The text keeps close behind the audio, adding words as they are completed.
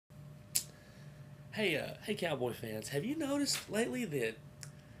Hey, Cowboy fans, have you noticed lately that,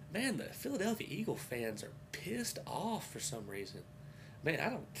 man, the Philadelphia Eagle fans are pissed off for some reason?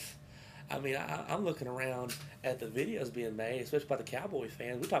 Man, I'm looking around at the videos being made, especially by the Cowboy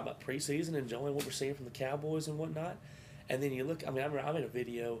fans. We talk about preseason, enjoying what we're seeing from the Cowboys and whatnot. And then you look, I made a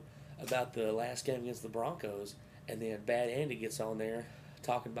video about the last game against the Broncos, and then Bad Andy gets on there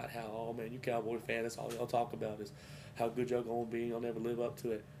talking about how, oh man, you Cowboy fans, that's all y'all talk about is how good y'all gonna be. You'll never live up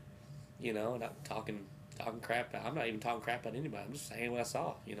to it. And I'm talking crap. I'm not even talking crap about anybody. I'm just saying what I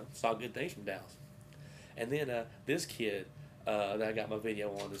saw. Saw good things from Dallas. And then this kid that I got my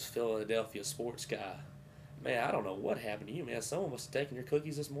video on, this Philadelphia sports guy. Man, I don't know what happened to you, man. Someone must have taken your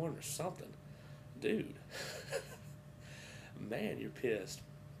cookies this morning or something, dude. Man, you're pissed.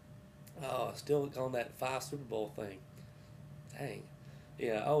 Oh, still on that 5 Super Bowl thing. Dang.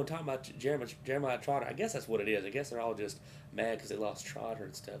 Yeah. Oh, and talking about Jeremiah Trotter. I guess that's what it is. I guess they're all just mad because they lost Trotter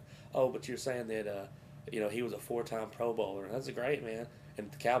and stuff. Oh, but you're saying that he was a 4-time Pro Bowler. That's great, man.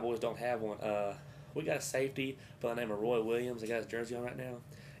 And the Cowboys don't have one. We got a safety by the name of Roy Williams. I got his jersey on right now.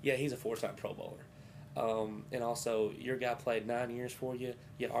 Yeah, he's a 4-time Pro Bowler. And also, your guy played 9 years for you.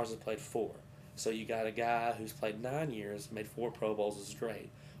 Yeah, ours has played 4. So you got a guy who's played 9 years, made 4 Pro Bowls. Is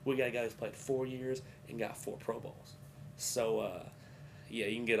great. We got a guy who's played 4 years and got 4 Pro Bowls. So yeah,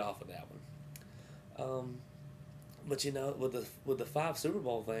 you can get off of that one. But with the 5 Super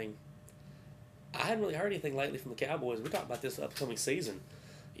Bowl thing, I hadn't really heard anything lately from the Cowboys. We're talking about this upcoming season.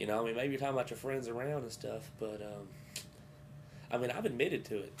 Maybe you're talking about your friends around and stuff, but I've admitted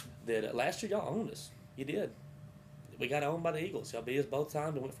to it that last year y'all owned us. You did. We got owned by the Eagles. Y'all beat us both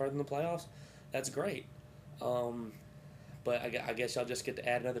times and went further in the playoffs. That's great. But I guess y'all just get to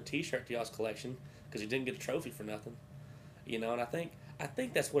add another T-shirt to y'all's collection because you didn't get a trophy for nothing. And I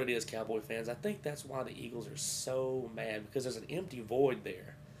think that's what it is, Cowboy fans. I think that's why the Eagles are so mad because there's an empty void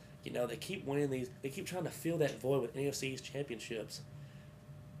there. They keep winning these. They keep trying to fill that void with NFC East championships,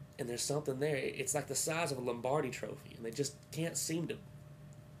 and there's something there. It's like the size of a Lombardi trophy, and they just can't seem to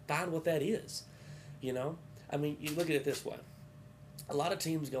find what that is. You look at it this way. A lot of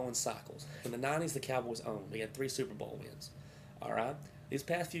teams go in cycles. In the 90s, the Cowboys owned. We had 3 Super Bowl wins. All right? These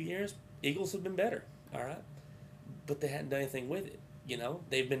past few years, Eagles have been better. All right? But they hadn't done anything with it.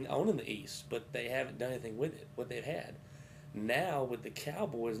 They've been owning the East, but they haven't done anything with it, what they've had. Now, with the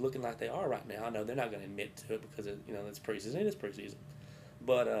Cowboys looking like they are right now, I know they're not going to admit to it because, it's preseason. It is preseason.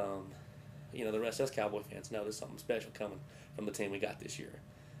 But, the rest of us Cowboy fans know there's something special coming from the team we got this year.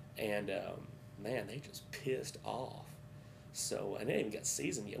 And, man, they just pissed off. So, and they ain't even got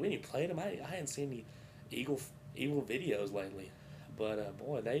seasoned yet. We ain't even played them. I hadn't seen any Eagle videos lately. But,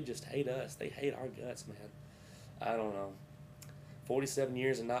 boy, they just hate us. They hate our guts, man. I don't know. 47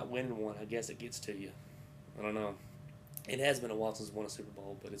 years and not winning one, I guess it gets to you. I don't know. It has been a while since we won a Super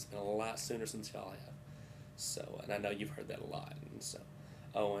Bowl, but it's been a lot sooner since y'all have. So, and I know you've heard that a lot. And so,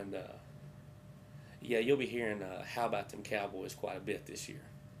 yeah, you'll be hearing How About Them Cowboys quite a bit this year.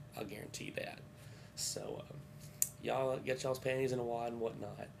 I'll guarantee that. So, y'all get y'all's panties in a wad and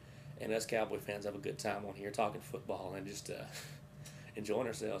whatnot. And us Cowboy fans have a good time on here talking football and just enjoying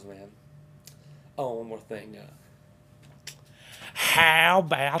ourselves, man. Oh, one more thing. How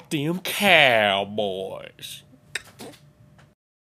about them Cowboys?